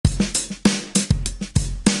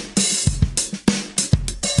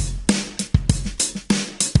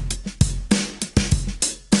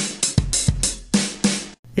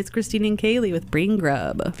It's Christine and Kaylee with Brain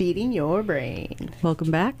Grub. Feeding your brain. Welcome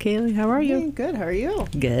back, Kaylee. How are you? Hey, good. How are you?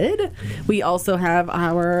 Good. We also have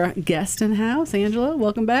our guest in house, Angela.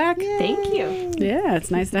 Welcome back. Yay. Thank you. Yeah, it's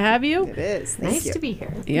nice to have you. It is. Thank Nice you. to be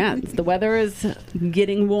here. Yeah, the weather is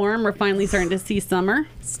getting warm. We're finally starting to see summer.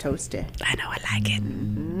 It's toasty. I know, I like it.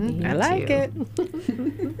 Me I like too.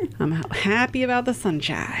 it. I'm happy about the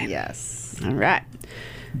sunshine. Yes. All right.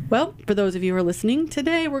 Well, for those of you who are listening,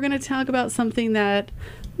 today we're going to talk about something that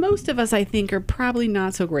most of us, I think, are probably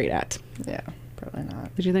not so great at. Yeah, probably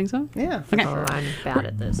not. Did you think so? Yeah. Okay. Oh, I'm bad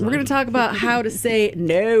at this. We're going to talk about how to say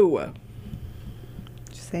no.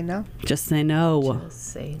 Just say no. Just say no. Just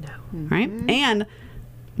say no. Right? And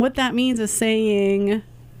what that means is saying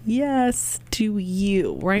yes to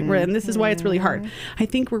you, right? And this is why it's really hard. I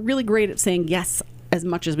think we're really great at saying yes as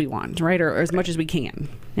much as we want, right? Or as much as we can.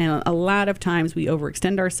 And a lot of times we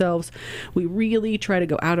overextend ourselves. We really try to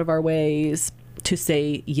go out of our ways to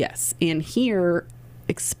say yes. And here,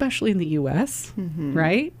 especially in the US,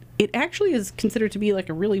 right? It actually is considered to be like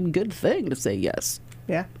a really good thing to say yes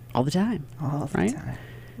Yeah. all the time, All the Right? time.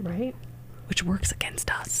 Right? which works against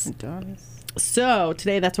us. It does. So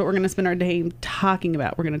today, that's what we're going to spend our day talking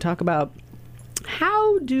about. We're going to talk about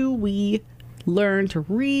how do we learn to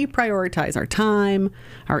reprioritize our time,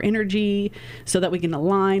 our energy, so that we can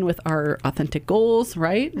align with our authentic goals,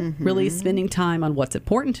 right? Really spending time on what's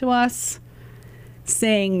important to us,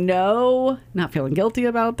 saying no, not feeling guilty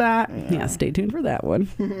about that. Yeah, stay tuned for that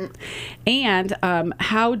one. And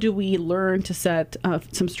how do we learn to set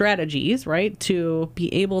some strategies, right, to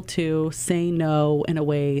be able to say no in a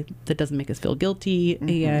way that doesn't make us feel guilty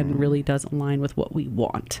and really does align with what we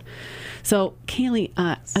want. So, Kaylee,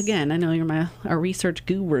 again, I know you're our research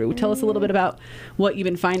guru. Tell us a little bit about what you've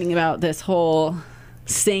been finding about this whole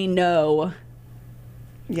say no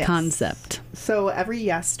Yes. concept. So every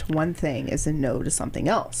yes to one thing is a no to something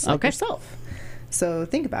else, like Okay. yourself. So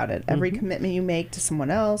think about it. Every commitment you make to someone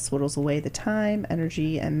else whittles away the time,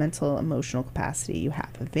 energy, and mental, emotional capacity you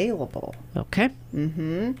have available. Okay.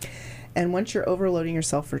 And once you're overloading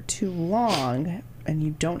yourself for too long and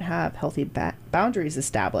you don't have healthy boundaries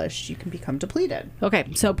established, you can become depleted. Okay,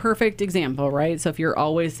 so perfect example, right? So if you're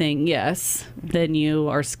always saying yes, then you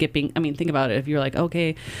are skipping. I mean, think about it. If you're like,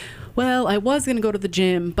 okay, well, I was going to go to the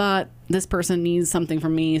gym, but this person needs something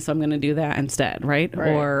from me, so I'm going to do that instead, right?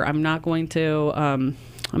 Right. Or I'm not going to, I'm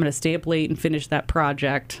going to stay up late and finish that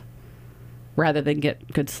project rather than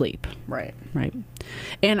get good sleep, Right. right?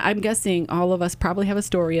 And I'm guessing all of us probably have a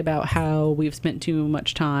story about how we've spent too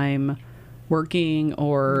much time working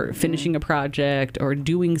or finishing a project or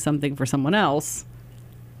doing something for someone else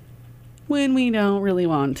when we don't really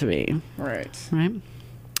want to be, Right. right?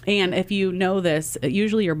 And if you know this,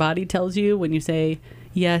 usually your body tells you when you say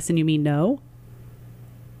yes and you mean no,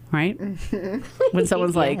 right? When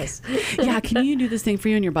someone's Yes. like, yeah, can you do this thing for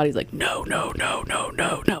you? And your body's like, no, no, no, no,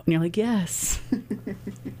 no, no. And you're like, yes.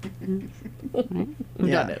 Right? We've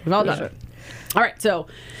Yeah, done it. We've all for done sure. it. All right. So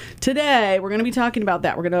today we're going to be talking about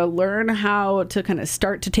that. We're going to learn how to kind of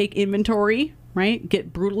start to take inventory, right?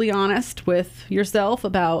 Get brutally honest with yourself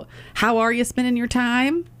about how are you spending your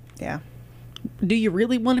time? Yeah. Do you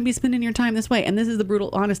really want to be spending your time this way? And this is the brutal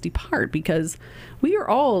honesty part, because we are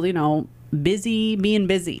all, busy being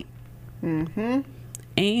busy. And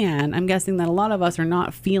I'm guessing that a lot of us are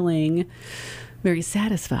not feeling very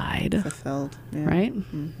satisfied, Fulfilled. Yeah. right?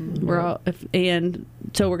 We're all, and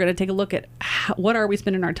so we're going to take a look at what are we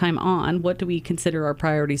spending our time on? What do we consider our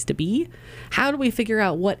priorities to be? How do we figure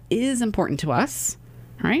out what is important to us,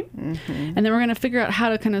 right? And then we're going to figure out how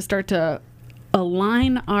to kind of start to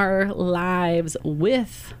align our lives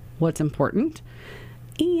with what's important.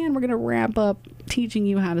 And we're going to wrap up teaching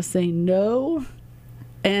you how to say no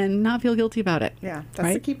and not feel guilty about it. Yeah. That's the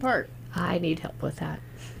Right? key part. I need help with that.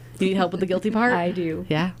 You need help with the guilty part? I do.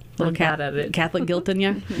 Yeah. I'm bad at it. Catholic guilt in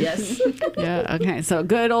you? Yes. Yeah. Okay. So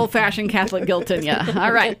good old fashioned Catholic guilt in you.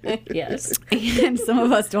 All right. Yes. And some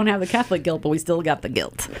of us don't have the Catholic guilt, but we still got the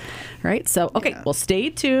guilt. Right? So, okay, well,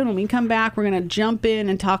 stay tuned. When we come back, we're going to jump in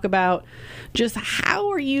and talk about just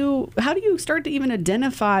how do you start to even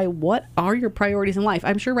identify what are your priorities in life?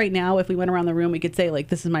 I'm sure right now, if we went around the room, we could say, like,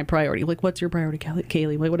 this is my priority. Like, what's your priority,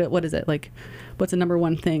 Kaylee? What is it? Like, what's the number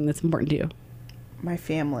one thing that's important to you? My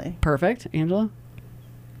family. Perfect. Angela?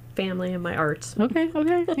 Family and my arts. Okay,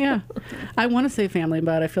 yeah. I want to say family,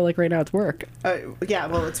 but I feel like right now it's work. Yeah,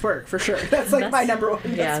 well, it's work for sure. That's like my number one.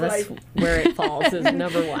 Yeah, that's what where it falls is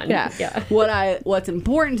number one. Yeah. Yeah. What's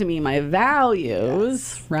important to me, my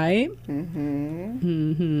values, right?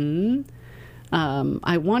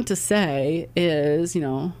 I want to say is,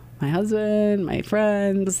 my husband, my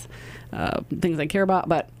friends, things I care about.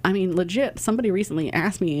 But I mean, legit, somebody recently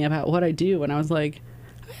asked me about what I do, and I was like,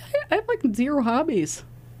 I have like 0 hobbies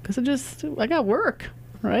because I got work,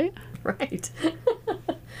 right? Right.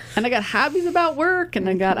 And I got hobbies about work, and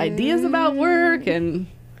I got ideas about work, and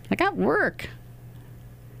I got work.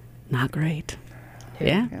 Not great.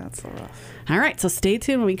 Yeah. Yeah, it's so rough. All right, so stay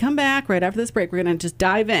tuned. When we come back right after this break, we're going to just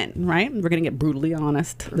dive in, right? We're going to get brutally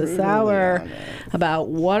honest this hour honest. about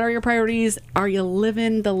what are your priorities? Are you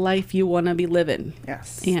living the life you want to be living?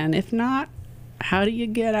 Yes. And if not, how do you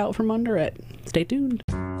get out from under it? Stay tuned.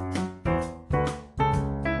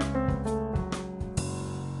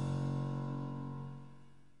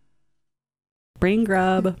 Brain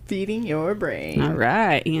grub. Feeding your brain. All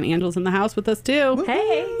right. And Angela's in the house with us too.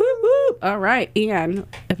 Hey. Woo, woo. All right. And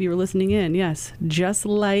if you were listening in, yes, just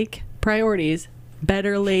like priorities,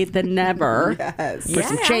 better late than never Yes. for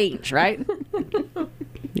some Yeah. change, right?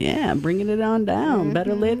 Yeah, bringing it on down.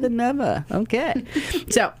 Better late than never. Okay.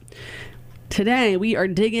 So today we are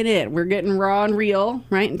digging in. We're getting raw and real,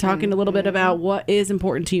 right? And talking a little bit about what is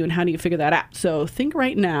important to you and how do you figure that out. So think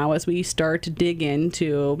right now as we start to dig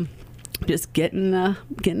into just getting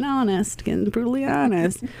honest, getting brutally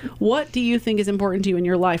honest. What do you think is important to you in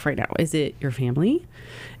your life right now? Is it your family?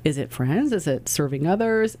 Is it friends? Is it serving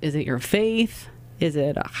others? Is it your faith? Is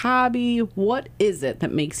it a hobby? What is it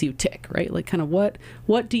that makes you tick, right? Like kind of what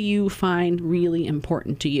do you find really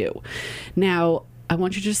important to you? Now, I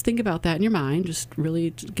want you to just think about that in your mind. Just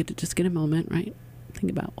really get a moment, right?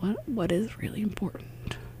 Think about what is really important.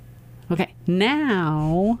 Okay,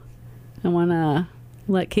 now I want to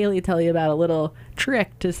let Kaylee tell you about a little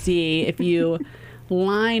trick to see if you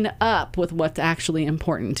line up with what's actually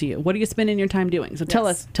important to you. What are you spending your time doing? So tell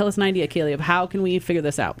us an idea, Kaylee, of how can we figure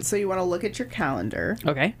this out? So you want to look at your calendar.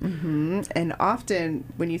 Okay. And often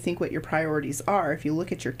when you think what your priorities are, if you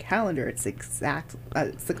look at your calendar, it's it's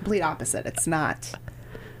the complete opposite. It's not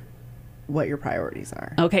what your priorities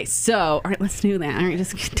are. Okay, so all right, let's do that. All right,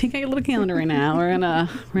 just take out your little calendar right now. We're having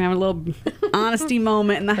a little honesty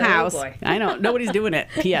moment in the house. Boy. I know nobody's doing it.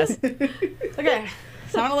 P.S. Okay,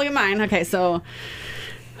 so I'm gonna look at mine. Okay, so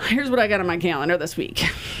here's what I got on my calendar this week.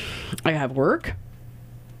 I have work.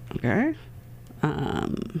 Okay.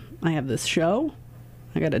 I have this show.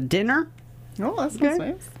 I got a dinner. Oh, that's Okay.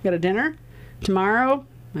 nice. Got a dinner. Tomorrow,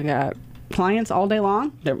 I got clients all day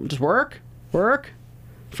long. They're just work.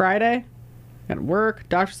 Friday, got to work,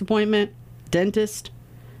 doctor's appointment, dentist,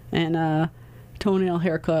 and a toenail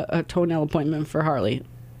appointment for Harley.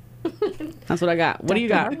 That's what I got. What do you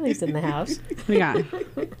got? Harley's in the house. What do you got?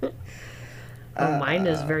 Oh, mine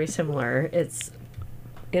is very similar. It's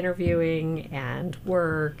interviewing and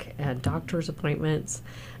work and doctor's appointments,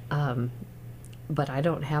 but I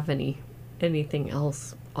don't have anything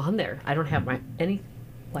else on there. I don't have any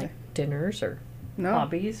dinners or No.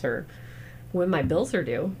 hobbies or when my bills are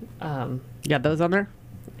due. You got those on there?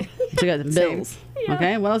 So you got the Same. bills.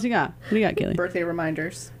 Okay, what else you got? What do you got, Kaylee? Birthday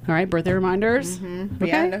reminders. All right, birthday reminders. But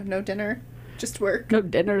Okay. yeah, no dinner. Just work. No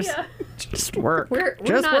dinners. Yeah. Just work. We're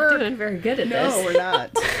Just not work. doing very good at No, this. we're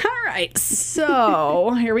not. All right.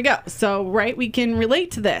 So here we go. So, right, we can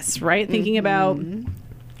relate to this, right? Thinking about,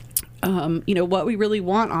 what we really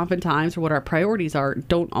want oftentimes or what our priorities are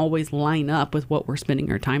don't always line up with what we're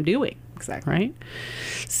spending our time doing. Exactly. Right?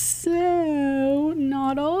 So,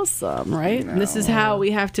 not awesome, right? This is how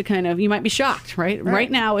we have to kind of, you might be shocked, right?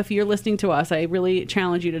 Right now, if you're listening to us, I really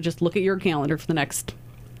challenge you to just look at your calendar for the next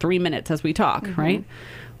 3 minutes as we talk, right?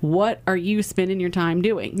 What are you spending your time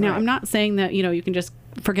doing? Now, Right. I'm not saying that, you can just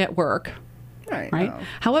forget work, Right. right? No.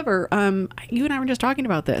 However, you and I were just talking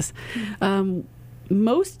about this.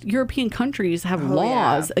 Most European countries have Oh,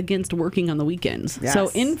 laws yeah. against working on the weekends. So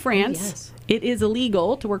Yes. in France, yes. it is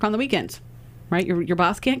illegal to work on the weekends, right? Your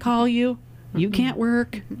boss can't call you. You can't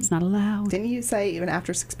work. It's not allowed. Didn't you say even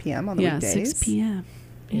after 6 p.m. on the Yeah, weekdays? 6 p.m.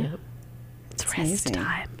 Yeah. It's rest amazing.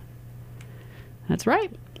 time. That's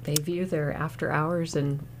right. They view their after hours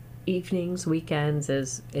and evenings, weekends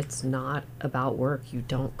as it's not about work. You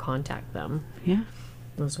don't contact them. Yeah.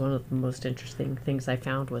 It was one of the most interesting things I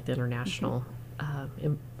found with international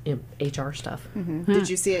HR stuff. Did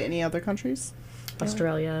you see it in any other countries?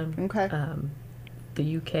 Australia, Okay. the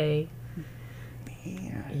UK,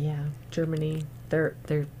 Yeah. yeah, Germany. They're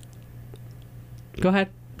Go ahead.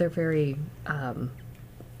 very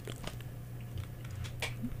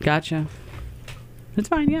Gotcha. It's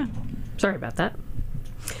fine. Yeah. sorry about that.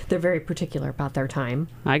 They're very particular about their time.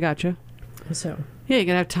 I gotcha. So Yeah, you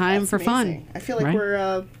gotta have time That's for amazing. fun. I feel like right?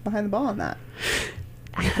 we're behind the ball on that.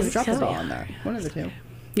 We dropped the ball on that. One of the two.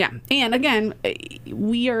 Yeah. And again,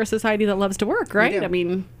 we are a society that loves to work, right? do. I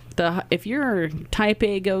mean, If you're a type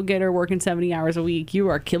A go-getter working 70 hours a week, you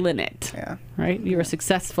are killing it. Yeah. Right? You are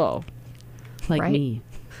successful. Like Right. me.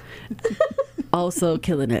 Also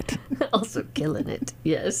killing it. Also killing it.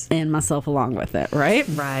 Yes. And myself along with it, right?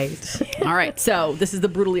 Right. All right. So this is the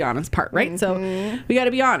brutally honest part, right? So we got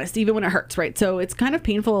to be honest, even when it hurts, right? So it's kind of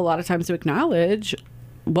painful a lot of times to acknowledge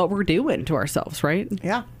what we're doing to ourselves, right?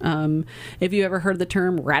 Yeah. If you ever heard the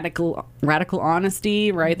term radical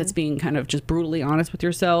honesty, right? That's being kind of just brutally honest with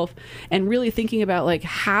yourself and really thinking about like,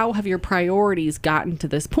 how have your priorities gotten to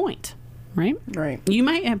this point? Right? Right. You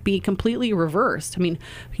might be completely reversed. I mean,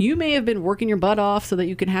 you may have been working your butt off so that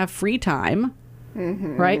you can have free time,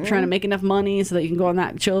 right? Trying to make enough money so that you can go on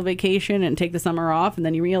that chill vacation and take the summer off. And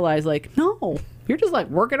then you realize, like, no, you're just like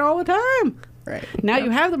working all the time. Right. Now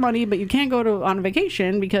you have the money, but you can't go on a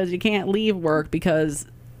vacation because you can't leave work because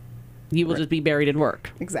you will just be buried in work.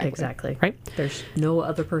 Exactly. Right? There's no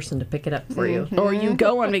other person to pick it up for you. Or you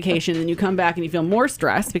go on vacation and you come back and you feel more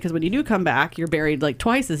stressed because when you do come back, you're buried like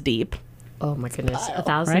twice as deep. Oh my goodness.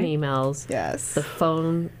 1,000 Right? emails. Yes. The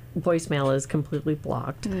phone voicemail is completely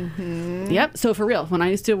blocked. Yep. So for real, when I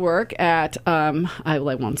used to work at, I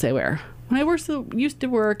won't say where. When I used to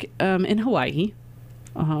work in Hawaii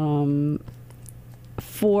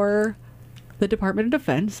for the Department of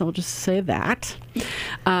Defense, I'll just say that.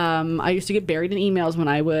 I used to get buried in emails when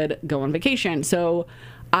I would go on vacation. So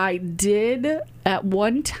I did at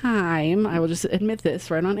one time, I will just admit this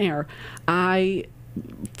right on air, I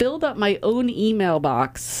filled up my own email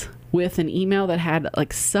box with an email that had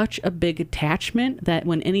like such a big attachment that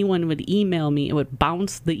when anyone would email me, it would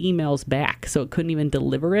bounce the emails back. So it couldn't even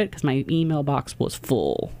deliver it because my email box was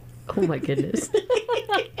full. Oh my goodness.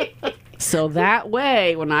 So that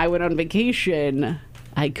way, when I went on vacation,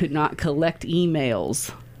 I could not collect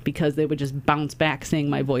emails because they would just bounce back saying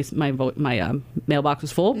my mailbox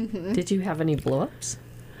was full. Did you have any blow-ups?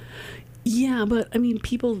 Yeah, but I mean,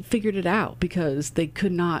 people figured it out because they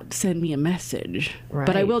could not send me a message. But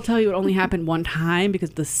I Right. will tell you, it only happened one time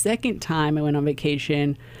because the second time I went on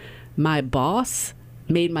vacation, my boss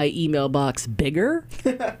made my email box bigger,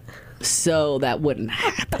 so that wouldn't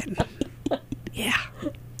happen. Yeah.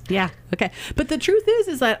 Yeah. Okay. But the truth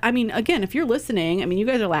is that, I mean, again, if you're listening, I mean, you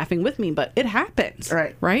guys are laughing with me, but it happens.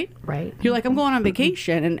 Right. Right? Right. You're like, I'm going on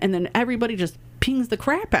vacation, and then everybody just pings the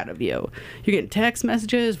crap out of you. You're getting text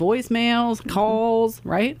messages, voicemails, calls,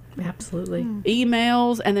 right? Absolutely.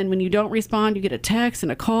 Emails, and then when you don't respond, you get a text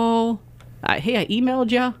and a call. Hey, I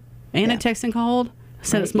emailed you, and Yeah. a text and called.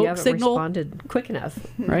 Sent a Right, you smoke haven't signal. responded quick enough.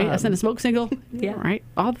 Right? I sent a smoke signal. Yeah. Right?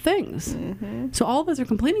 All the things. So all of us are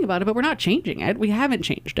complaining about it, but we're not changing it. We haven't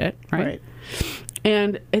changed it. Right? Right.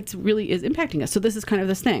 And it really is impacting us. So this is kind of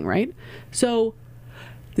this thing, right? So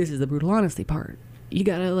this is the brutal honesty part. You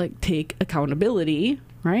got to like take accountability,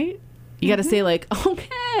 right? You got to say like,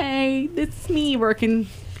 okay, it's me working,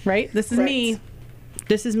 right? This is me.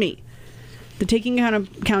 This is me. The taking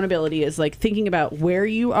accountability is like thinking about where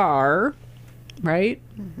you are, right?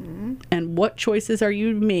 And what choices are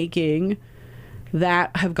you making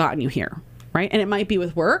that have gotten you here, right? And it might be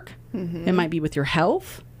with work. It might be with your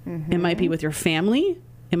health. It might be with your family.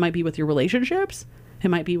 It might be with your relationships. It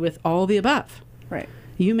might be with all the above. Right.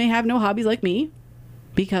 You may have no hobbies like me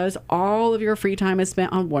because all of your free time is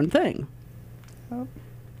spent on one thing. Oh.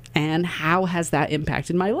 And how has that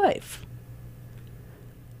impacted my life?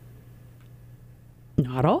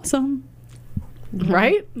 Not awesome.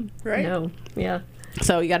 Right? Right. No. Yeah.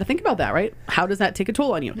 So you got to think about that, right? How does that take a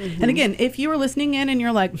toll on you? And again, if you are listening in and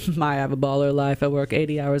you're like, I have a baller life. I work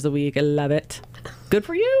 80 hours a week. I love it. Good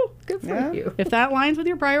for you. Good for Yeah. you. If that aligns with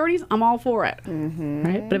your priorities, I'm all for it.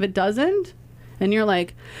 Right? But if it doesn't, and you're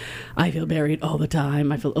like, I feel buried all the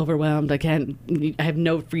time. I feel overwhelmed. I have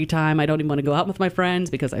no free time. I don't even want to go out with my friends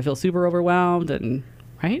because I feel super overwhelmed. And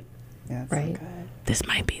right? Yeah, that's Right. not good. This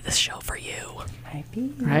might be the show for you. Might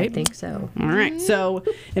be. I Right? think so. All right. So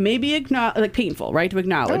it may be like painful, right, to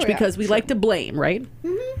acknowledge Oh, yeah, because we sure. like to blame, right?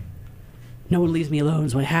 No one leaves me alone,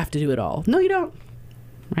 so I have to do it all. No, you don't.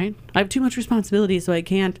 Right? I have too much responsibility, so I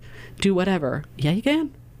can't do whatever. Yeah, you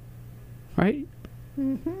can. Right?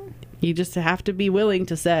 You just have to be willing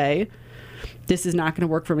to say, this is not going to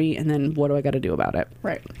work for me, and then what do I got to do about it?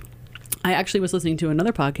 Right. I actually was listening to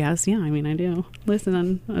another podcast. Yeah, I mean, I do listen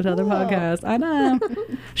on another podcast. I know.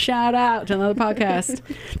 Shout out to another podcast.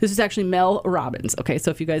 This is actually Mel Robbins. Okay,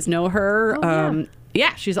 so if you guys know her,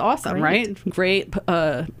 yeah, she's awesome, Great. right? Great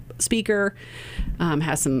speaker.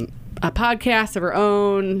 Has some podcasts of her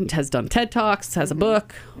own. Has done TED Talks. Has a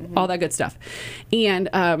book. All that good stuff. And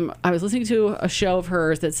I was listening to a show of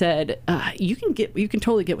hers that said you can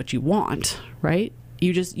totally get what you want, right?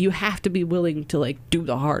 You have to be willing to like do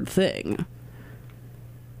the hard thing.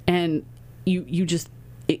 And you just,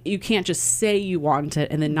 you can't just say you want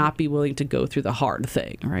it and then not be willing to go through the hard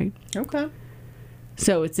thing, right? Okay.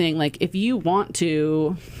 So it's saying, like, if you want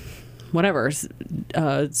to, whatever,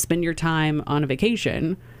 spend your time on a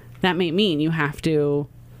vacation, that may mean you have to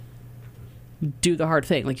do the hard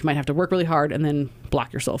thing. Like, you might have to work really hard and then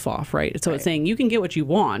block yourself off, right? So it's saying you can get what you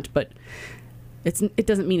want, but it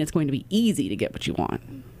doesn't mean it's going to be easy to get what you want.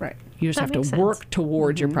 Right. You just That have to makes sense. work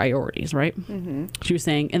towards your priorities, right? She was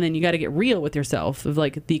saying, and then you got to get real with yourself of,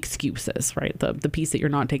 like, the excuses, right? The piece that you're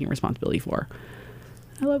not taking responsibility for.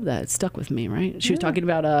 I love that. It stuck with me, right? She was talking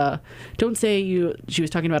about she was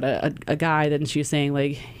talking about a guy, then she was saying,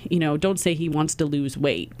 like, you know, don't say he wants to lose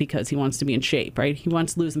weight because he wants to be in shape, right? He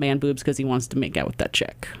wants to lose man boobs because he wants to make out with that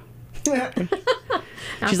chick.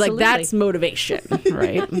 She's like, that's motivation,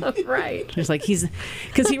 right? Right. She's like,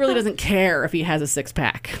 because he really doesn't care if he has a six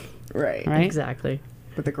pack, Right. right? Exactly.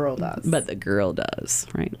 But the girl does. But the girl does,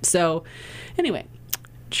 right? So anyway,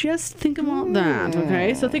 just think about that,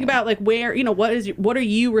 okay? So think about, like, where, you know, what are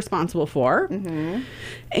you responsible for?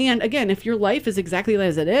 And again, if your life is exactly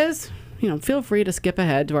as it is, you know, feel free to skip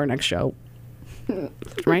ahead to our next show.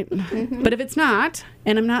 Right? But if it's not,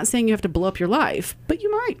 and I'm not saying you have to blow up your life, but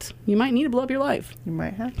you might need to blow up your life. You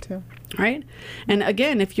might have to. Right? And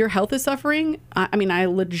again, if your health is suffering, I mean, I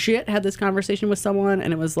legit had this conversation with someone,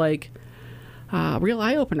 and it was like a real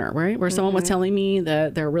eye-opener, right? Where someone was telling me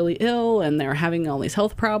that they're really ill and they're having all these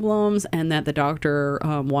health problems, and that the doctor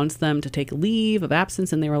wants them to take leave of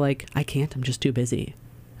absence, and they were like, I can't, I'm just too busy.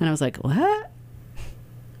 And I was like, what?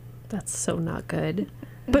 That's so not good.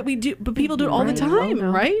 But people do it all the Right. time, Oh,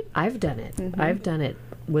 no. right? I've done it. I've done it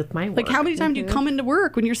with my work. Like, how many times do you come into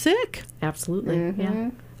work when you're sick? Absolutely.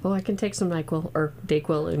 Yeah. Oh, I can take some NyQuil or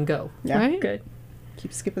DayQuil and go. Yeah. Right? Good.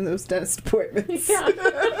 Keep skipping those dentist appointments. Yeah.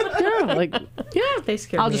 Yeah, like, yeah. They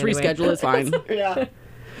scare I'll me just anyway. reschedule, it's fine. Yeah.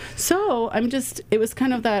 So it was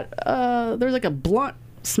kind of that, there's like a blunt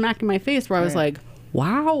smack in my face where I was Right. like,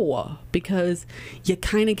 wow, because you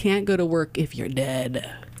kind of can't go to work if you're dead.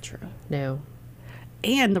 True. No.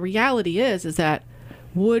 And the reality is that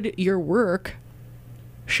would your work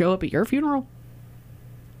show up at your funeral?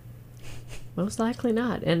 Most likely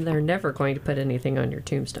not. And they're never going to put anything on your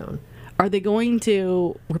tombstone. Are they going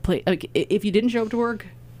to replace, like, if you didn't show up to work,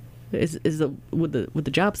 would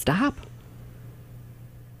the job stop?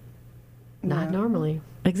 Not normally.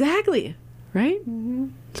 Exactly. Right?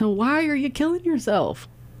 So why are you killing yourself?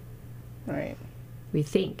 Right. We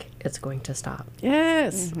think it's going to stop.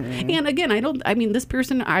 Yes. And again, I mean, this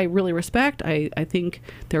person I really respect. I think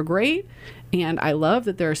they're great. And I love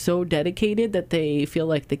that they're so dedicated that they feel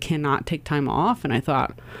like they cannot take time off. And I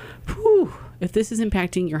thought, whew, if this is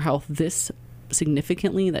impacting your health this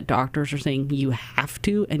significantly, that doctors are saying you have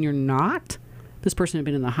to and you're not. This person had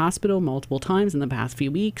been in the hospital multiple times in the past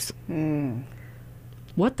few weeks.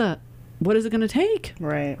 What is it going to take?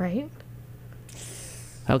 Right. Right?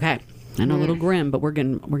 Okay. I know a little grim, but we're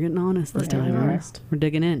getting honest this time. Right? honest. We're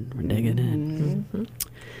digging in. We're digging in.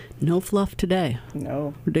 No fluff today.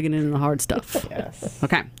 No. We're digging into the hard stuff. Yes.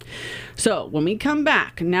 Okay. So when we come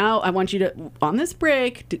back, now I want you to, on this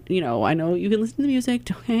break, you know, I know you can listen to the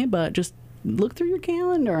music, okay, but just look through your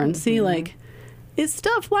calendar and see, like, is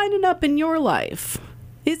stuff lining up in your life?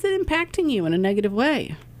 Is it impacting you in a negative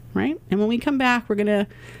way? Right? And when we come back, we're going to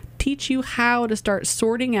teach you how to start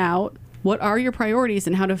sorting out what are your priorities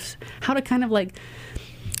and how to kind of, like,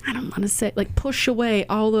 I don't want to say, like, push away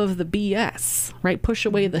all of the BS, right? Push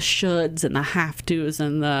away the shoulds and the have tos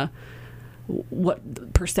and the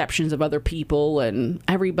what perceptions of other people and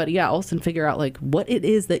everybody else, and figure out, like, what it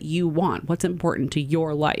is that you want, what's important to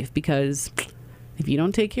your life, because if you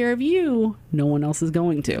don't take care of you, no one else is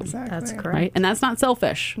going to. Exactly. That's correct. Right? And that's not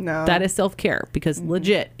selfish. No. That is self-care, because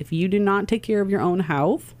legit, if you do not take care of your own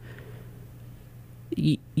health,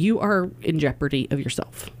 you are in jeopardy of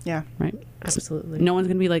yourself, Yeah. right? Absolutely. No one's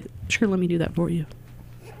going to be like, sure, let me do that for you.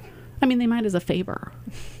 I mean, they might as a favor,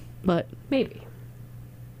 but, Maybe.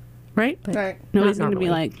 right? But Right. Nobody's not going to be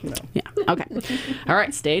normally. like, No. yeah, okay. All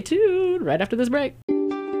right, stay tuned right after this break.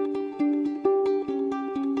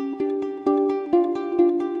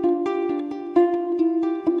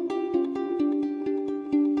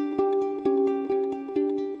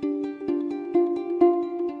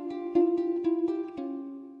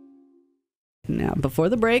 Now, before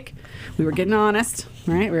the break, we were getting honest,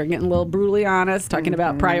 right? We were getting a little brutally honest, talking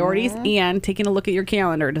about priorities and taking a look at your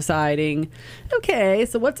calendar, deciding, okay,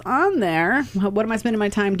 so what's on there? What am I spending my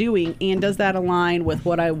time doing? And does that align with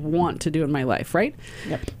what I want to do in my life, right?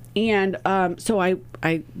 Yep. And so I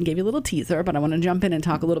gave you a little teaser, but I want to jump in and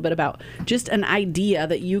talk a little bit about just an idea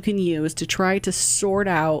that you can use to try to sort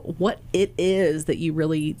out what it is that you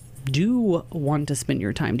really do want to spend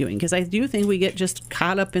your time doing. Because I do think we get just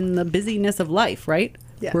caught up in the busyness of life, right?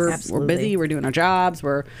 Yes. We're Absolutely. busy, we're doing our jobs,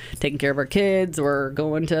 we're taking care of our kids, we're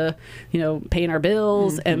going to, paying our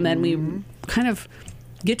bills. And then we kind of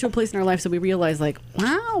get to a place in our life so we realize like,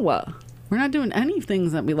 wow, we're not doing any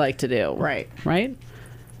things that we like to do. Right. Right?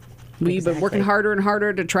 We've been working Exactly. harder and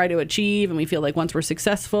harder to try to achieve, and we feel like once we're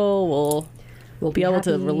successful, we'll be able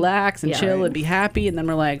to happy. relax and Yeah. chill and be happy. And then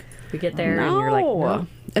we're like, We get there no. and you're like, no.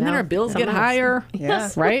 And then no, our bills get something else. higher.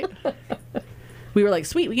 Yes. Right? We were like,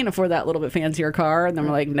 sweet, we can afford that little bit fancier car. And then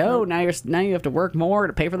we're like, no, now you have to work more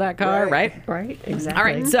to pay for that car, right? Right, exactly. All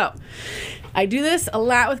right, so I do this a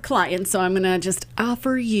lot with clients, so I'm going to just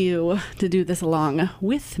offer you to do this along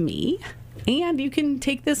with me. And you can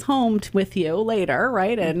take this home with you later,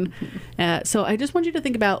 right? And so I just want you to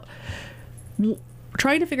think about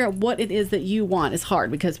trying to figure out what it is that you want is hard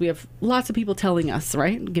because we have lots of people telling us,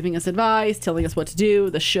 right? Giving us advice, telling us what to do,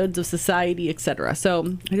 the shoulds of society, etc.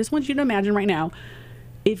 So I just want you to imagine right now,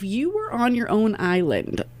 if you were on your own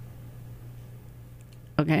island,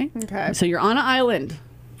 okay? Okay. So you're on an island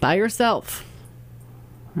by yourself,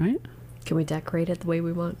 right? Can we decorate it the way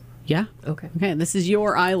we want? Yeah. Okay. Okay, this is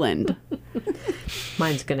your island.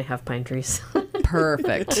 Mine's going to have pine trees.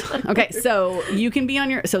 Perfect. Okay, so you can be on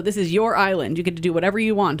your, so this is your island. You get to do whatever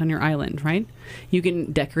you want on your island, right? You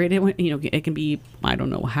can decorate it, it can be, I don't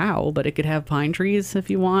know how, but it could have pine trees if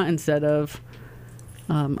you want instead of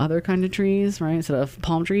other kind of trees, right? Instead of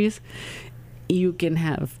palm trees. You can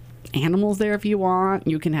have animals there if you want.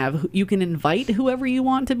 You can invite whoever you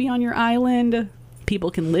want to be on your island.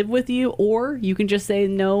 People can live with you, or you can just say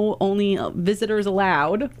no, only visitors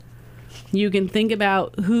allowed. You can think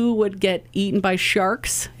about who would get eaten by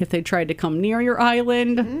sharks if they tried to come near your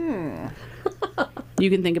island. You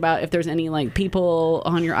can think about if there's any like people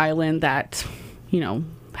on your island that,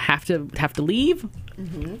 have to leave.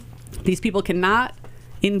 These people cannot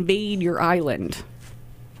invade your island.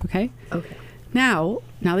 Okay? Okay. Now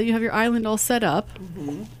that you have your island all set up,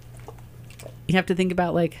 you have to think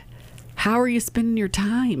about like, how are you spending your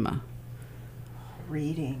time?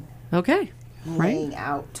 Reading. Okay. Right? Laying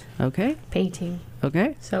out. Okay. Painting,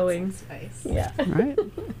 Okay. sewing. Nice. Yeah. All right.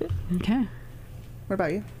 Okay. What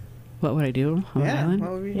about you? What would I do on the Yeah. island?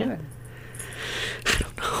 What would you Yeah. do?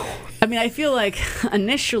 I mean, I feel like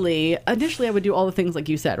initially I would do all the things like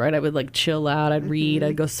you said, right? I would like chill out, I'd read,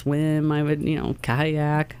 I'd go swim, I would,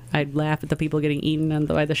 kayak, I'd laugh at the people getting eaten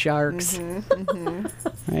by the sharks,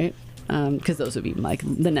 right? Because those would be like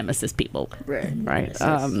the nemesis people, Right. right?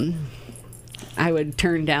 I would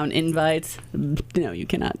turn down invites. No, you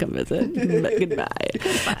cannot come visit.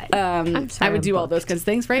 Goodbye. I'm I sorry, would do all I'm those kinds of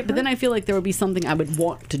things, right? But then I feel like there would be something I would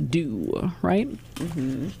want to do, right?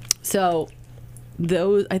 So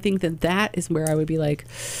I think that is where I would be like,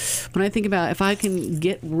 when I think about if I can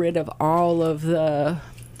get rid of all of the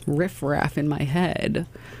riffraff in my head,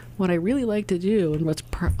 what I really like to do and what's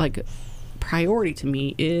priority to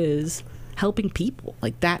me is helping people.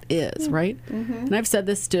 Like that is, right? And I've said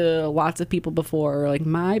this to lots of people before, like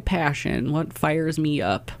my passion, what fires me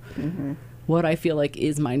up, what I feel like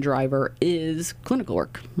is my driver is clinical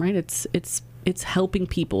work, right? It's helping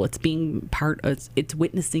people. It's being it's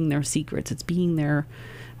witnessing their secrets. It's being their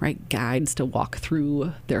guides to walk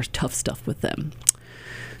through their tough stuff with them.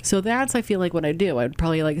 So that's, I feel like, what I do. I'd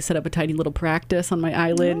probably set up a tiny little practice on my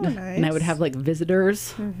island, and I would nice. have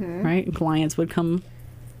visitors, right? And clients would come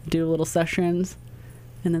do little sessions,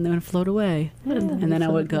 and then they would float away. And then I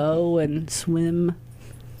would go and swim.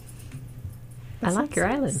 I like your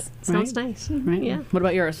island. Sounds Right? nice. Right? Yeah. What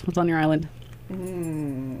about yours? What's on your island?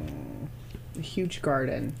 A huge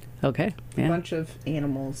garden. Okay. A Yeah. bunch of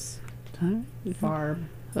animals. Farm.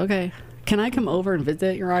 Okay. Can I come over and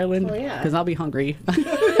visit your island? Oh, yeah. Because I'll be hungry.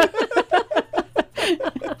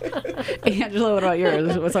 Angela, what about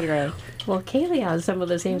yours? What's on your island? Well, Kaylee has some of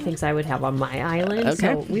the same things I would have on my island, Okay.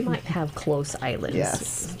 so we might have close islands.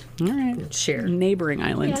 Yes. All right. Share. Neighboring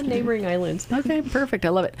islands. Yeah, neighboring islands. Okay, perfect. I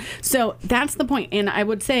love it. So that's the point. And I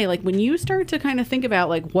would say, when you start to kind of think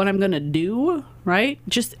about what I'm going to do, right?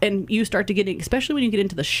 And you start to get, especially when you get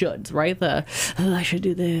into the shoulds, right? I should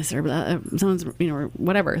do this or someone's, or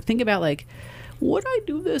whatever. Think about would I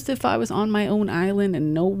do this if I was on my own island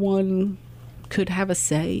and no one could have a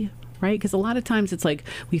say? Right? Because a lot of times it's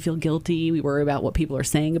we feel guilty. We worry about what people are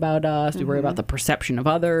saying about us. We worry about the perception of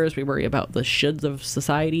others. We worry about the shoulds of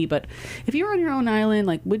society. But if you were on your own island,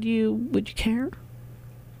 would you care?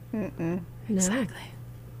 No. Exactly.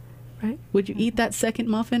 Right? Would you eat that second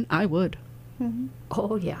muffin? I would.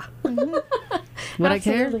 Oh, yeah. Would I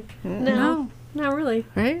care? Absolutely. No. No, not really.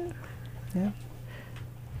 Right? Yeah.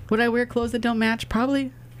 Would I wear clothes that don't match?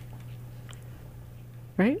 Probably.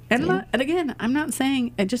 Right? And, and again, I'm not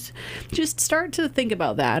saying, and just start to think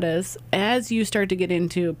about that as you start to get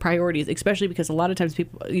into priorities, especially because a lot of times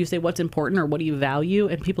you say what's important or what do you value,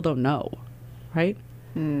 and people don't know, right?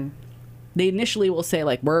 They initially will say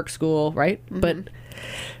like work, school, right? But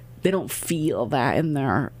they don't feel that in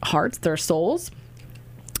their hearts, their souls.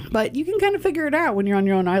 But you can kind of figure it out when you're on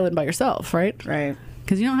your own island by yourself, right? Right.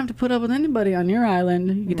 Because you don't have to put up with anybody on your island.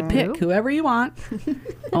 You get to pick whoever you want.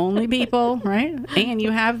 Only people, right? And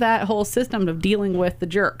you have that whole system of dealing with the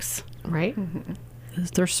jerks. Right?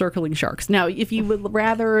 They're circling sharks. Now, if you would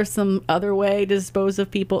rather some other way to dispose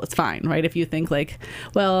of people, it's fine, right? If you think like,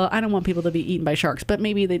 well, I don't want people to be eaten by sharks, but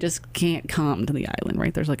maybe they just can't come to the island,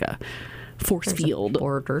 right? There's like a force field.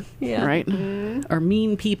 Border. Yeah. Right? Or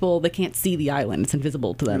mean people, they can't see the island. It's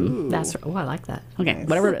invisible to them. That's right. Oh, I like that. Okay,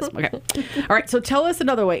 whatever it is. Okay. All right, so tell us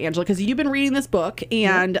another way, Angela, because you've been reading this book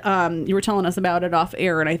and you were telling us about it off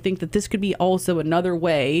air, and I think that this could be also another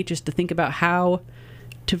way just to think about how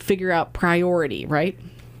to figure out priority, right?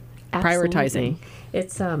 Absolutely. Prioritizing.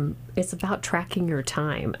 It's about tracking your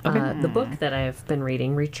time. The book that I've been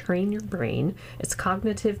reading, Retrain Your Brain, it's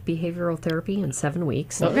cognitive behavioral therapy in 7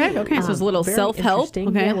 weeks. Okay, so it's a little Very self-help. interesting,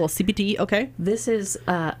 Okay, yeah. a little CBT. Okay. This is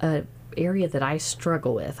a area that I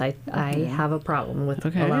struggle with. I have a problem with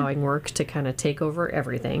allowing work to kind of take over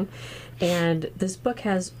everything. And this book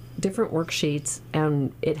has different worksheets,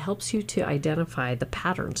 and it helps you to identify the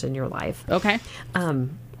patterns in your life. Okay.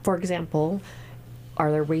 For example, are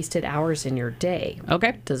there wasted hours in your day?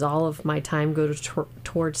 Okay. Does all of my time go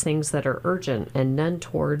towards things that are urgent and none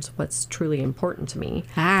towards what's truly important to me?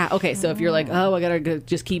 Okay. So if you're like, oh, I gotta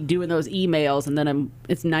just keep doing those emails, and then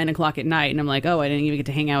it's 9 o'clock at night, and I'm like, oh, I didn't even get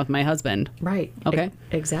to hang out with my husband. Right. Okay.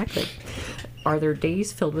 Exactly. Are there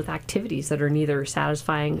days filled with activities that are neither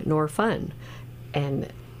satisfying nor fun?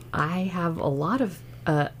 And I have a lot of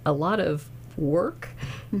work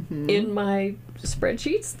in my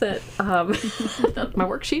spreadsheets that my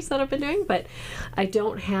worksheets that I've been doing, but I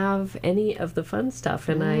don't have any of the fun stuff.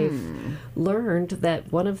 And I've learned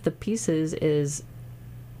that one of the pieces is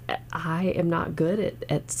I am not good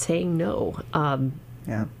at saying no,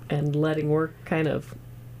 and letting work kind of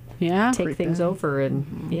take things over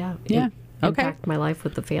and impact my life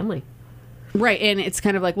with the family. Right, and it's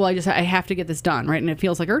kind of like, well, I have to get this done, right? And it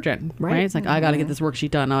feels like urgent, right? It's like, I got to get this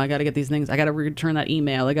worksheet done. Oh, I got to get these things. I got to return that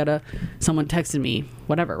email. Someone texted me,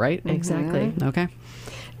 whatever, right? Exactly. Okay.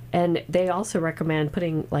 And they also recommend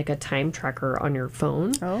putting like a time tracker on your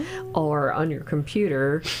phone or on your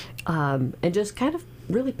computer, and just kind of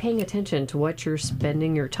really paying attention to what you're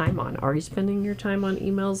spending your time on. Are you spending your time on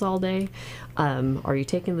emails all day? Are you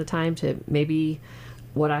taking the time to maybe,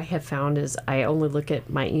 what I have found is I only look at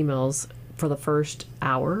my emails for the first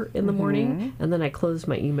hour in the morning, and then I close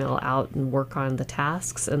my email out and work on the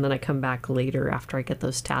tasks, and then I come back later after I get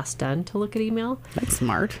those tasks done to look at email. That's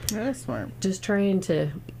smart. That is smart. Just trying to,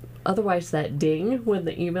 otherwise that ding when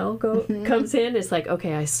the email comes in, it's like,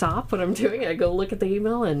 okay, I stop what I'm doing, I go look at the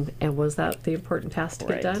email, and was that the important task to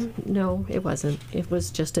get done? No, it wasn't. It was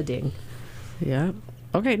just a ding. Yeah.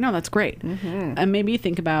 Okay, no, that's great. And maybe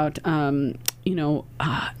think about,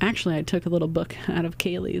 actually I took a little book out of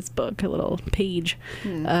Kaylee's book, a little page.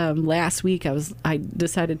 Last week I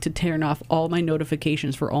decided to turn off all my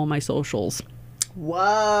notifications for all my socials. Whoa.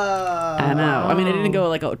 I know. I mean, I didn't go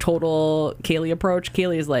like a total Kaylee approach.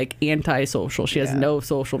 Kaylee is like anti-social. She has no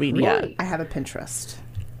social media. Right. I have a Pinterest.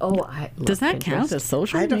 Oh, I love Does that Pinterest. count as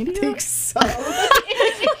social I media? don't think so.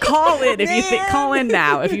 Call in if you think. Call in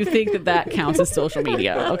now if you think that counts as social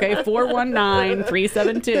media. Okay,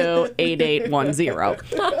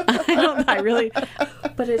 419-372-8810. I really.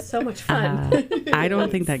 But it's so much fun. I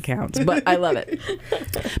don't think that counts, but I love it.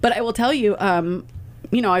 But I will tell you, I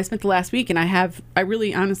spent the last week, and I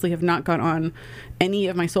really honestly have not gone on any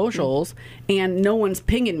of my socials, and no one's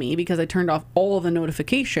pinging me because I turned off all of the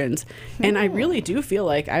notifications. And I really do feel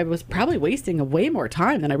like I was probably wasting way more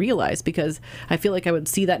time than I realized, because I feel like I would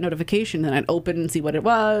see that notification and I'd open and see what it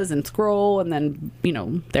was and scroll, and then,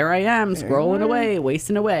 there I am scrolling away,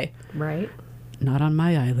 wasting away. Right. Not on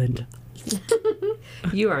my island.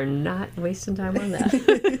 You are not wasting time on that.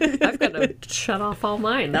 I've got to shut off all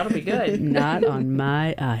mine. That'll be good. Not on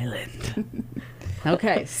my island.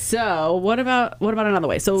 Okay, so what about another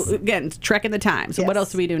way? So again, tracking the time. So what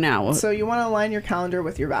else do we do now? So you want to align your calendar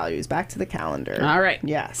with your values. Back to the calendar. All right.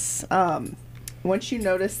 Yes. Once you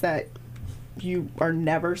notice that you are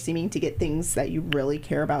never seeming to get things that you really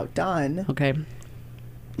care about done, Okay.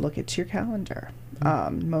 look at your calendar.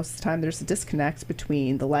 Most of the time there's a disconnect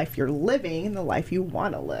between the life you're living and the life you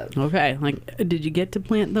want to live. Okay. Like, did you get to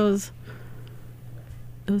plant those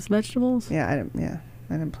vegetables? Yeah, I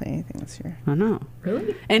didn't plant anything this year. I know.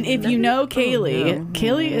 Really? And if you know Kaylee, no.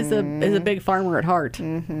 Kaylee is a big farmer at heart.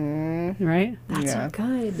 Mm-hmm. Right? That's Yeah. not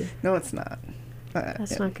good. No, it's not.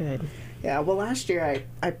 That's yeah. not good. Yeah, well, last year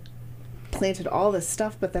I planted all this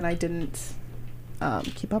stuff, but then I didn't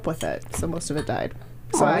keep up with it, so most of it died.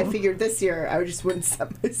 So I Aw. figured this year I just wouldn't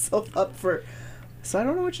set myself up for... So I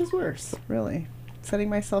don't know which is worse, really. Setting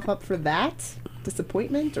myself up for that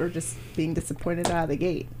disappointment or just being disappointed out of the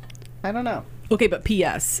gate. I don't know. Okay, but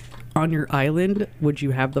P.S. On your island, would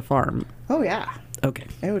you have the farm? Oh, yeah. Okay.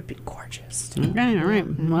 It would be gorgeous. Okay, all right.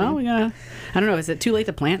 Well, we gotta... I don't know. Is it too late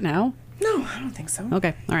to plant now? No, I don't think so.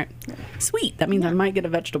 Okay, all right. Sweet. That means I might get a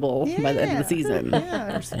vegetable by the end of the season.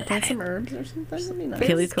 Yeah, or plant some herbs or something. That'd be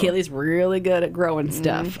nice. Kaylee's really good at growing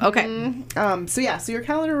stuff. Okay. So your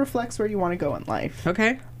calendar reflects where you want to go in life.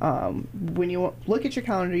 Okay. When you look at your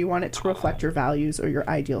calendar, you want it to reflect your values or your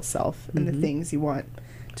ideal self and the things you want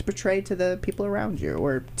to portray to the people around you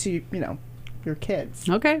or to, your kids.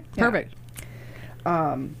 Okay. Yeah. Perfect.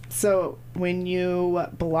 So when you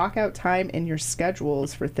block out time in your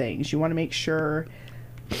schedules for things, you want to make sure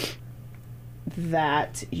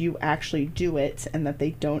that you actually do it and that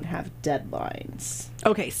they don't have deadlines.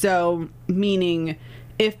 Okay, so meaning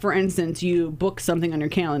if, for instance, you book something on your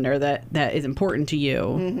calendar that is important to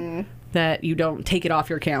you, that you don't take it off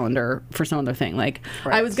your calendar for some other thing. Like,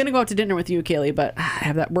 Right. I was going to go out to dinner with you, Kaylee, but I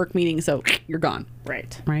have that work meeting, so you're gone.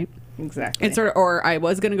 Right. Right? Exactly. It's sort of, or I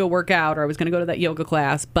was going to go work out, or I was going to go to that yoga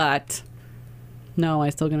class, but no, I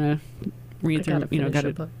still going to read through, gotta finish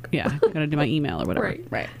a book. Yeah, got to do my email or whatever.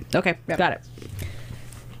 Right. Okay, Yep. got it.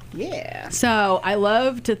 Yeah. So I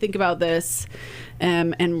love to think about this,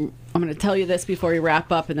 and I'm going to tell you this before we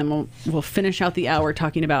wrap up, and then we'll finish out the hour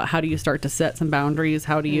talking about how do you start to set some boundaries,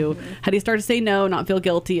 how do you start to say no, not feel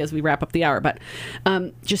guilty as we wrap up the hour. But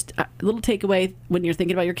just a little takeaway when you're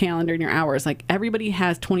thinking about your calendar and your hours, like everybody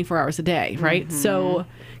has 24 hours a day, right? So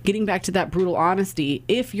getting back to that brutal honesty,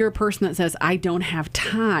 if you're a person that says I don't have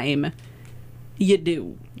time, you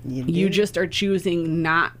do. You just are choosing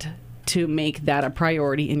not to make that a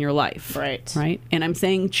priority in your life. Right. Right. And I'm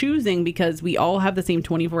saying choosing because we all have the same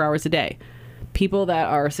 24 hours a day. People that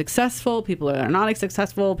are successful, people that are not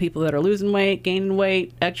successful, people that are losing weight, gaining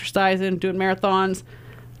weight, exercising, doing marathons,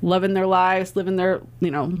 loving their lives, living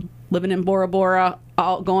in Bora Bora,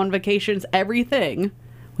 all go on vacations, everything.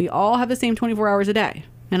 We all have the same 24 hours a day.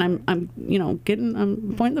 And I'm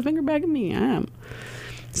pointing the finger back at me. I am.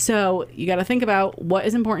 So you got to think about what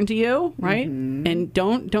is important to you, right? And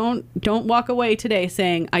don't walk away today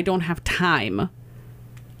saying I don't have time.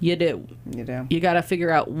 You do. You do. You got to figure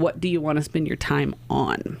out what do you want to spend your time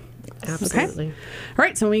on. Absolutely. All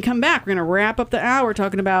right. So when we come back, we're going to wrap up the hour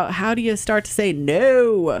talking about how do you start to say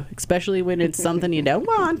no, especially when it's something you don't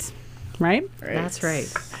want, right? That's right.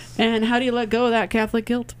 And how do you let go of that Catholic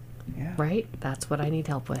guilt? Yeah. Right? That's what I need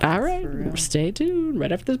help with. All right. For real. Stay tuned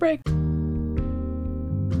right after this break.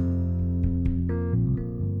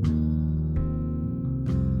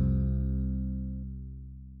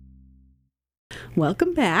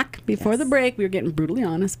 Welcome back. Before the break, we were getting brutally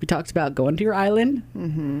honest. We talked about going to your island,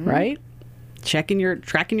 right? Tracking your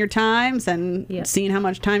times and Yep. seeing how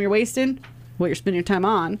much time you're wasting, what you're spending your time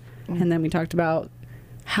on. And then we talked about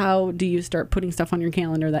how do you start putting stuff on your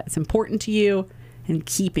calendar that's important to you and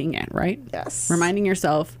keeping it, right? Yes. Reminding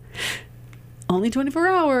yourself, only 24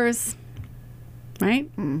 hours, right?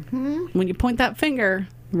 When you point that finger,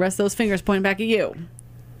 the rest of those fingers point back at you.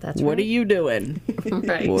 That's What right. are you doing?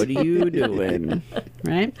 Right. What are you doing?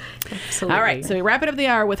 Right? Absolutely. All right. So we wrap it up the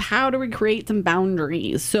hour with how do we create some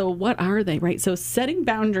boundaries? So what are they, right? So setting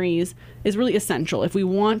boundaries is really essential if we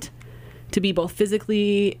want to be both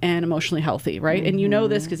physically and emotionally healthy, right? And you know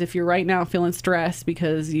this because if you're right now feeling stressed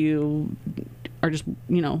because you are just,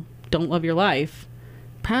 don't love your life,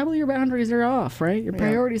 probably your boundaries are off, right? Your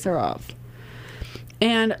priorities are off.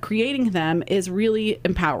 And creating them is really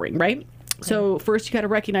empowering, right? So first you got to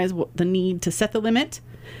recognize the need to set the limit.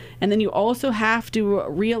 And then you also have to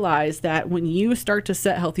realize that when you start to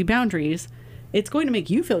set healthy boundaries, it's going to make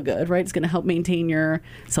you feel good, right? It's going to help maintain your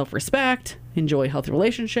self-respect, enjoy healthy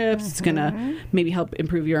relationships. It's going to maybe help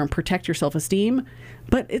improve your and protect your self-esteem.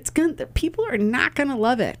 But people are not going to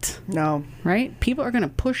love it, No. right? People are going to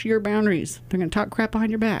push your boundaries. They're going to talk crap behind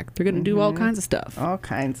your back. They're going to do all kinds of stuff, All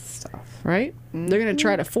kinds of stuff. right? They're going to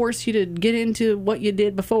try to force you to get into what you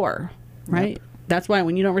did before, right? That's why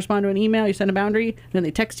when you don't respond to an email, you send a boundary, then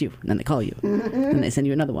they text you, and then they call you, and they send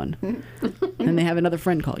you another one, and they have another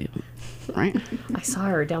friend call you, right? I saw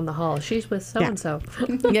her down the hall. She's with so-and-so.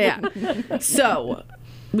 Yeah. So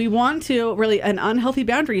we want to really, and unhealthy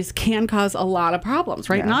boundaries can cause a lot of problems,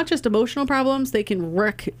 right? Yeah. Not just emotional problems, they can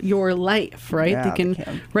wreck your life, right? Yeah, they can they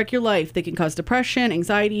can. wreck your life. They can cause depression,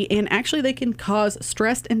 anxiety, and actually they can cause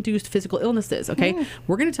stress-induced physical illnesses, okay?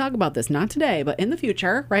 We're going to talk about this, not today, but in the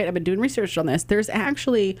future, right? I've been doing research on this. There's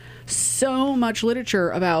actually so much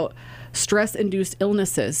literature about stress-induced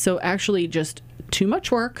illnesses. So actually just too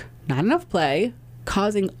much work, not enough play,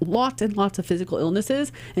 causing lots and lots of physical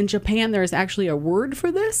illnesses. In Japan, there is actually a word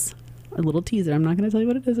for this. A little teaser. I'm not going to tell you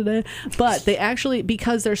what it is today. But they actually,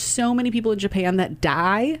 because there's so many people in Japan that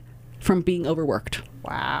die from being overworked.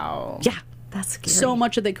 Wow. Yeah. That's scary. So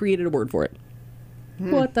much that they created a word for it.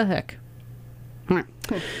 What the heck? All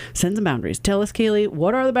right. Send some boundaries. Tell us, Kaylee,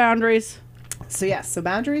 what are the boundaries? So yes, so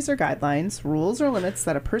boundaries are guidelines, rules or limits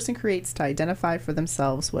that a person creates to identify for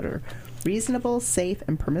themselves what are reasonable, safe,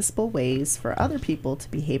 and permissible ways for other people to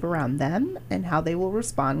behave around them and how they will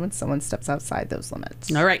respond when someone steps outside those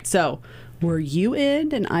limits. All right. So where you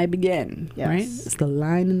end and I begin, Yes. right? It's the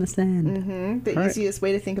line in the sand. The All right. easiest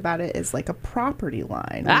way to think about it is like a property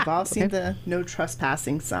line. Ah, We've all seen okay. the no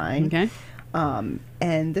trespassing sign. Okay.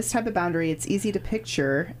 And this type of boundary, it's easy to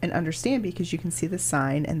picture and understand because you can see the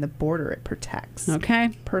sign and the border it protects. Okay.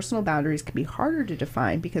 Personal boundaries can be harder to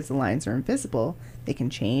define because the lines are invisible. They can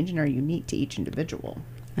change and are unique to each individual.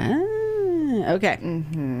 Okay.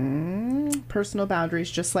 Personal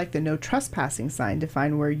boundaries, just like the no trespassing sign,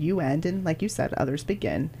 define where you end and, like you said, others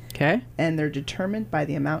begin. Okay. And they're determined by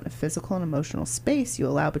the amount of physical and emotional space you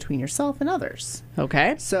allow between yourself and others.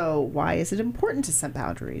 Okay. So why is it important to set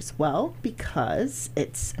boundaries? Well, because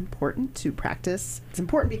it's important to practice. It's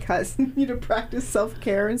important because you need to practice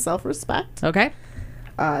self-care and self-respect, Okay.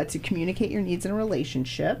 to communicate your needs in a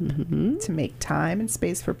relationship, to make time and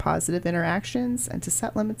space for positive interactions, and to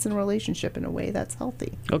set limits in a relationship in a way that's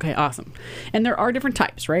healthy. Okay, awesome. And there are different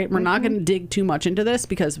types, right? We're not going to dig too much into this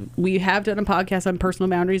because we have done a podcast on personal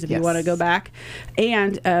boundaries if you Yes. want to go back.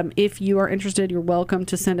 And if you are interested, you're welcome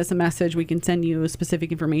to send us a message. We can send you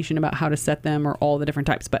specific information about how to set them or all the different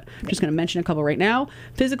types. But I'm just going to mention a couple right now.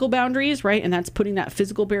 Physical boundaries, right? And that's putting that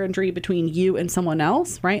physical boundary between you and someone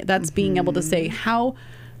else, right? That's being able to say how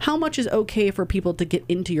much is okay for people to get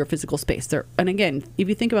into your physical space there. And again, if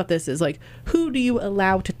you think about this, is like, who do you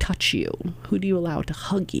allow to touch you? Who do you allow to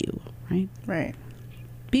hug you, right? Right.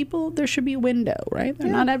 People, there should be a window, right? Yeah.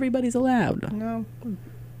 Not everybody's allowed, No.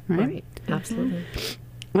 right? Right. Absolutely.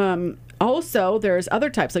 Also, there's other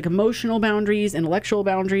types like emotional boundaries, intellectual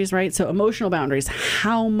boundaries, right? So emotional boundaries,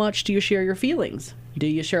 how much do you share your feelings? Do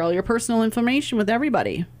you share all your personal information with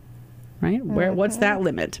everybody, right? What's that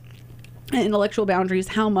limit? And intellectual boundaries,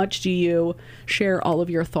 how much do you share all of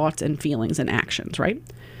your thoughts and feelings and actions, right?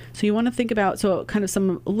 So you want to think about, so kind of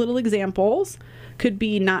some little examples could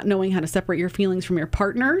be not knowing how to separate your feelings from your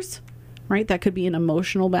partner's, right? That could be an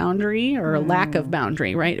emotional boundary or a lack of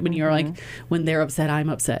boundary, right? When you're like, when they're upset, I'm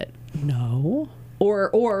upset. No.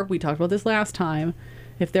 Or we talked about this last time.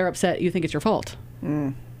 If they're upset, you think it's your fault.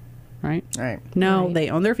 Right? Right. No, Right. they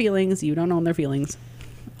own their feelings. You don't own their feelings.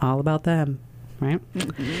 All about them. Right?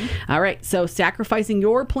 All right. So sacrificing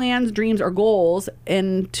your plans, dreams, or goals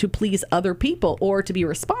and to please other people or to be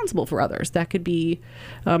responsible for others. That could be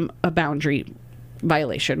a boundary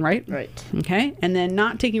violation, right? Right. Okay. And then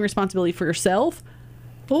not taking responsibility for yourself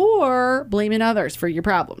or blaming others for your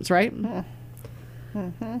problems, right?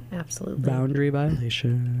 Absolutely. Boundary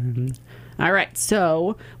violation. All right.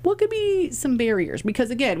 So what could be some barriers?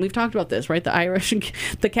 Because again, we've talked about this, right? The Irish,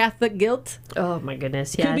 the Catholic guilt Oh my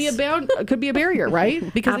goodness. Yes. could be a barrier,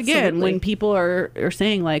 right? Because again, Absolutely. when people are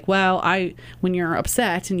saying like, well, when you're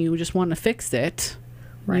upset and you just want to fix it,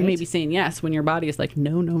 you may Right. be saying yes when your body is like,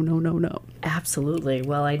 no, no, no, no, no. Absolutely.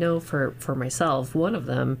 Well, I know for myself, one of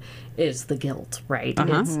them is the guilt, right?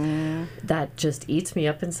 It's, that just eats me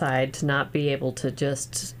up inside to not be able to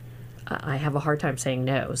just. I have a hard time saying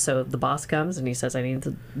no. So the boss comes and he says, I need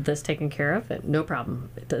this taken care of. And no problem.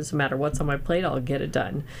 It doesn't matter what's on my plate, I'll get it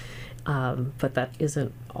done. But that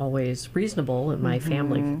isn't always reasonable, and my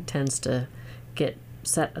family tends to get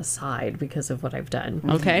set aside because of what I've done.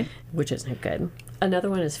 Okay. Which isn't good. Another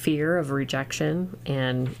one is fear of rejection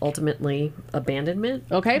and ultimately abandonment.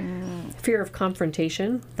 Okay. Fear of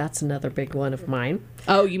confrontation. That's another big one of mine.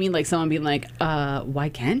 Oh, you mean like someone being like, why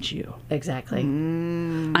can't you? Exactly.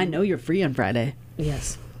 I know you're free on Friday.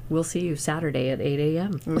 Yes. We'll see you Saturday at 8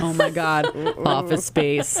 a.m. Oh my God. Office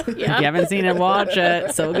Space. If you haven't seen it, watch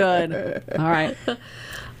it. So good. All right.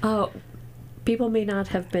 people may not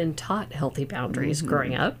have been taught healthy boundaries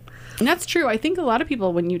growing up. And that's true. I think a lot of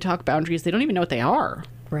people, when you talk boundaries, they don't even know what they are.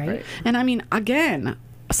 Right. And I mean, again,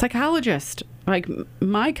 a psychologist, like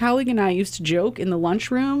my colleague and I used to joke in the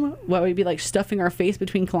lunchroom while we'd be like stuffing our face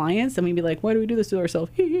between clients, and we'd be like, why do we do this to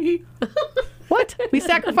ourselves? What? We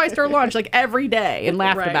sacrificed our lunch like every day and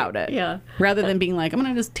laughed Right. about it. Yeah. Rather than being like, I'm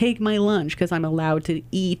going to just take my lunch because I'm allowed to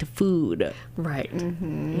eat food Right.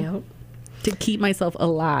 Yep. to keep myself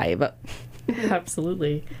alive.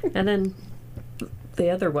 Absolutely. And then the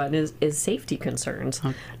other one is safety concerns.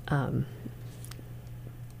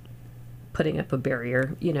 Putting up a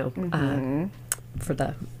barrier, for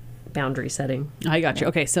the boundary setting. I got you.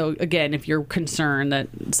 Okay, so again, if you're concerned that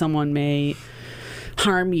someone may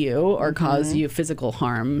harm you or cause you physical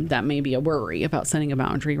harm, that may be a worry about setting a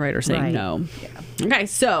boundary, right? Or saying Right. no. Yeah. Okay,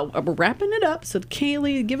 so we're wrapping it up. So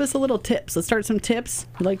Kaylee, give us a little tips. Let's start some tips.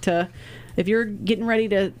 I'd like to, if you're getting ready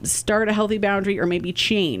to start a healthy boundary or maybe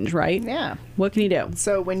change, right? Yeah. What can you do?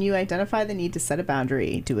 So when you identify the need to set a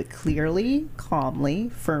boundary, do it clearly, calmly,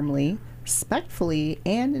 firmly, respectfully,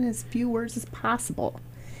 and in as few words as possible.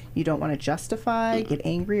 You don't want to justify, get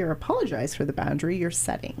angry, or apologize for the boundary you're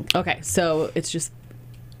setting. Okay, so it's just,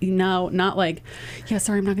 not like, yeah,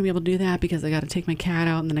 sorry, I'm not gonna be able to do that because I got to take my cat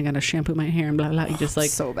out and then I got to shampoo my hair and blah blah. You just like,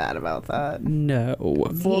 So bad about that. no.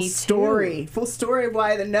 Full Me story. Full story of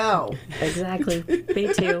why the no. Exactly.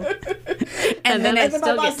 Me too. And then I it, And then my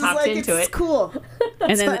still boss get is talked like, into it's it. cool.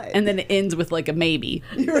 and then fine. and then it ends with like a maybe.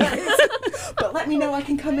 You're right. But let me know I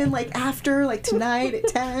can come in like after, like tonight at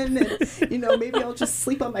 10. And, maybe I'll just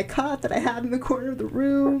sleep on my cot that I had in the corner of the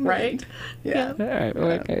room. Right. Yeah. All right.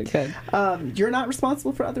 Okay. Good. You're not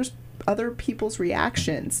responsible for other people's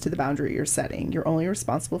reactions to the boundary you're setting. You're only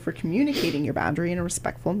responsible for communicating your boundary in a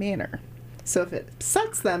respectful manner. So if it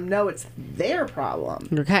upsets them, know it's their problem,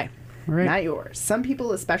 Okay. All right. not yours. Some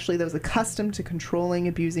people, especially those accustomed to controlling,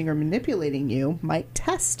 abusing, or manipulating you, might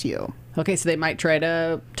test you. Okay, so they might try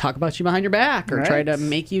to talk about you behind your back or try Right. to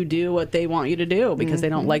make you do what they want you to do because they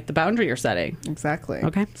don't like the boundary you're setting. Exactly.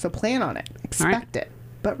 Okay. So plan on it. Expect it,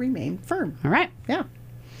 but remain firm. All right. Yeah.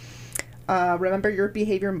 Remember, your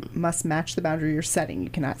behavior must match the boundary you're setting. You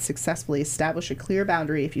cannot successfully establish a clear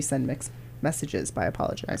boundary if you send mixed messages by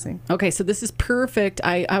apologizing. Okay, so this is perfect.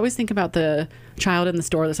 I always think about the child in the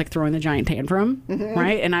store that's like throwing the giant tantrum,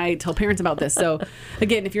 right? And I tell parents about this. So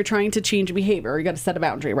again, if you're trying to change behavior, you got to set a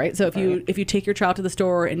boundary, right? So if you take your child to the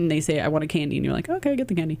store and they say, I want a candy, and you're like, okay, get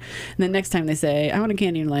the candy. And then next time they say, I want a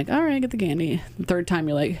candy, and you're like, all right, get the candy. The third time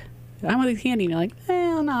you're like, I want the candy, and you're like,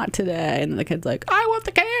 well, not today. And then the kid's like, I want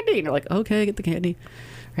the candy, and you're like, okay, get the candy,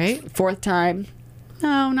 right? Fourth time,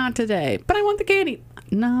 no, not today, but I want the candy.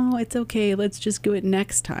 No, it's okay. Let's just do it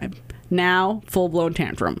next time. Now, full-blown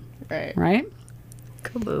tantrum, Right. right?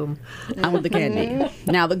 Kaboom. I want the candy.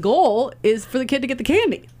 Now, the goal is for the kid to get the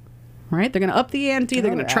candy, right? They're going to up the ante.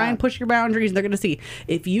 They're Oh, going to try yeah. and push your boundaries. They're going to see.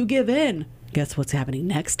 If you give in, guess what's happening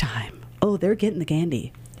next time? Oh, they're getting the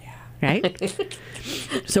candy. Right?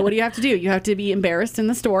 So what do you have to do? You have to be embarrassed in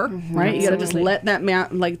the store, right? You got to just Absolutely.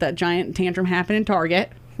 let that giant tantrum happen in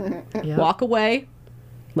Target. Yep. Walk away.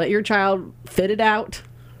 Let your child fit it out.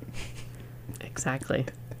 Exactly.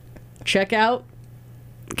 Check out.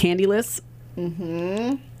 Candyless.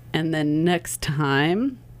 And then next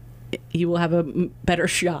time, you will have a better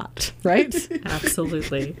shot, right?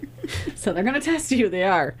 Absolutely. So they're going to test you. They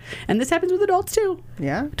are. And this happens with adults too.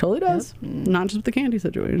 Yeah. Totally does. Not just with the candy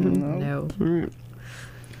situation. No. All right.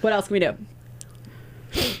 What else can we do?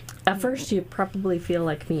 At first, you probably feel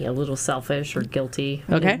like me, a little selfish or guilty.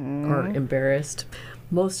 Okay. Or embarrassed.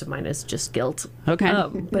 Most of mine is just guilt. Okay.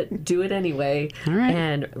 But do it anyway. All right.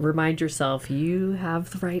 And remind yourself you have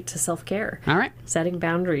the right to self-care. All right. Setting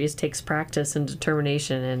boundaries takes practice and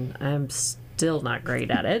determination, and I'm still not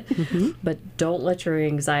great at it. But don't let your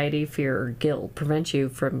anxiety, fear, or guilt prevent you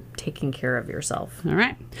from taking care of yourself. All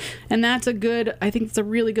right. And I think it's a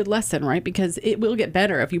really good lesson, right? Because it will get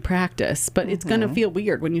better if you practice, but it's going to feel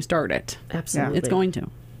weird when you start it. Absolutely. It's going to.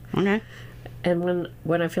 Okay. And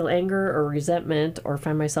when I feel anger or resentment or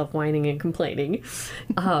find myself whining and complaining,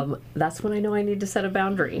 that's when I know I need to set a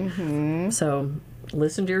boundary. So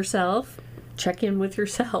listen to yourself, check in with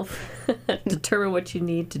yourself, determine what you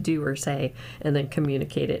need to do or say, and then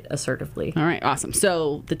communicate it assertively. All right. Awesome.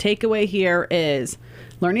 So the takeaway here is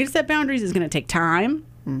learning to set boundaries is going to take time.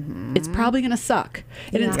 It's probably going to suck.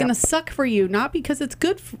 And it's Yeah. going to suck for you, not because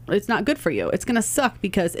it's not good for you. It's going to suck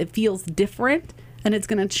because it feels different and it's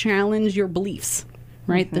going to challenge your beliefs,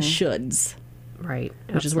 right? The shoulds, Right.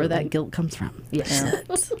 which is where that Absolutely. guilt comes from.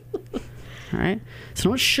 Yes. All right. So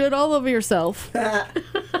don't should all over yourself.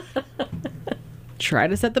 try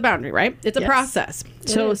to set the boundary, right? It's a Yes. process.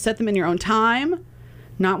 So set them in your own time,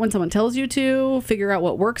 not when someone tells you to. Figure out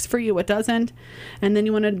what works for you, what doesn't. And then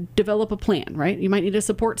you want to develop a plan, right? You might need a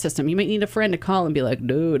support system. You might need a friend to call and be like,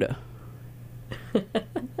 dude,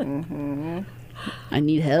 I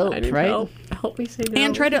need help, right? Help me say no.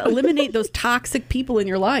 And try to eliminate those toxic people in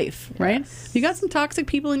your life, right? Yes. You got some toxic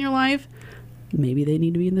people in your life, maybe they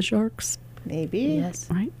need to be in the sharks, Maybe. Yes.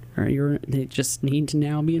 right? Or they just need to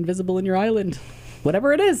now be invisible in your island.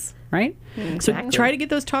 Whatever it is, right? Exactly. So try to get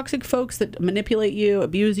those toxic folks that manipulate you,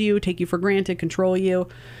 abuse you, take you for granted, control you,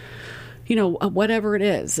 whatever it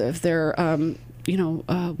is. If they're,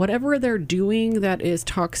 whatever they're doing that is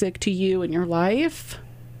toxic to you in your life,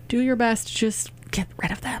 do your best to just get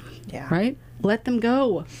rid of them. Yeah. Right? Let them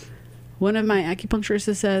go. One of my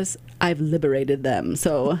acupuncturists says, I've liberated them.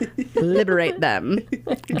 So liberate them.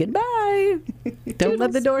 Goodbye. Don't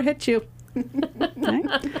let the door hit you. Okay.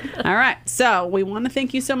 All right. So we want to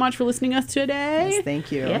thank you so much for listening to us today. Yes,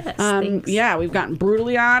 thank you. Yes. Thanks. Yeah, we've gotten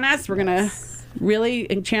brutally honest. We're going to really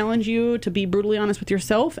challenge you to be brutally honest with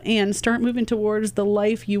yourself and start moving towards the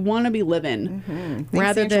life you want to be living. Thanks,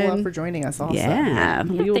 Rather Angela, than for joining us also. Yeah,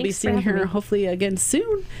 we will be Thanks for seeing having her me. hopefully again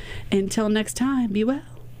soon. Until next time, be well.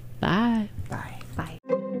 Bye. Bye.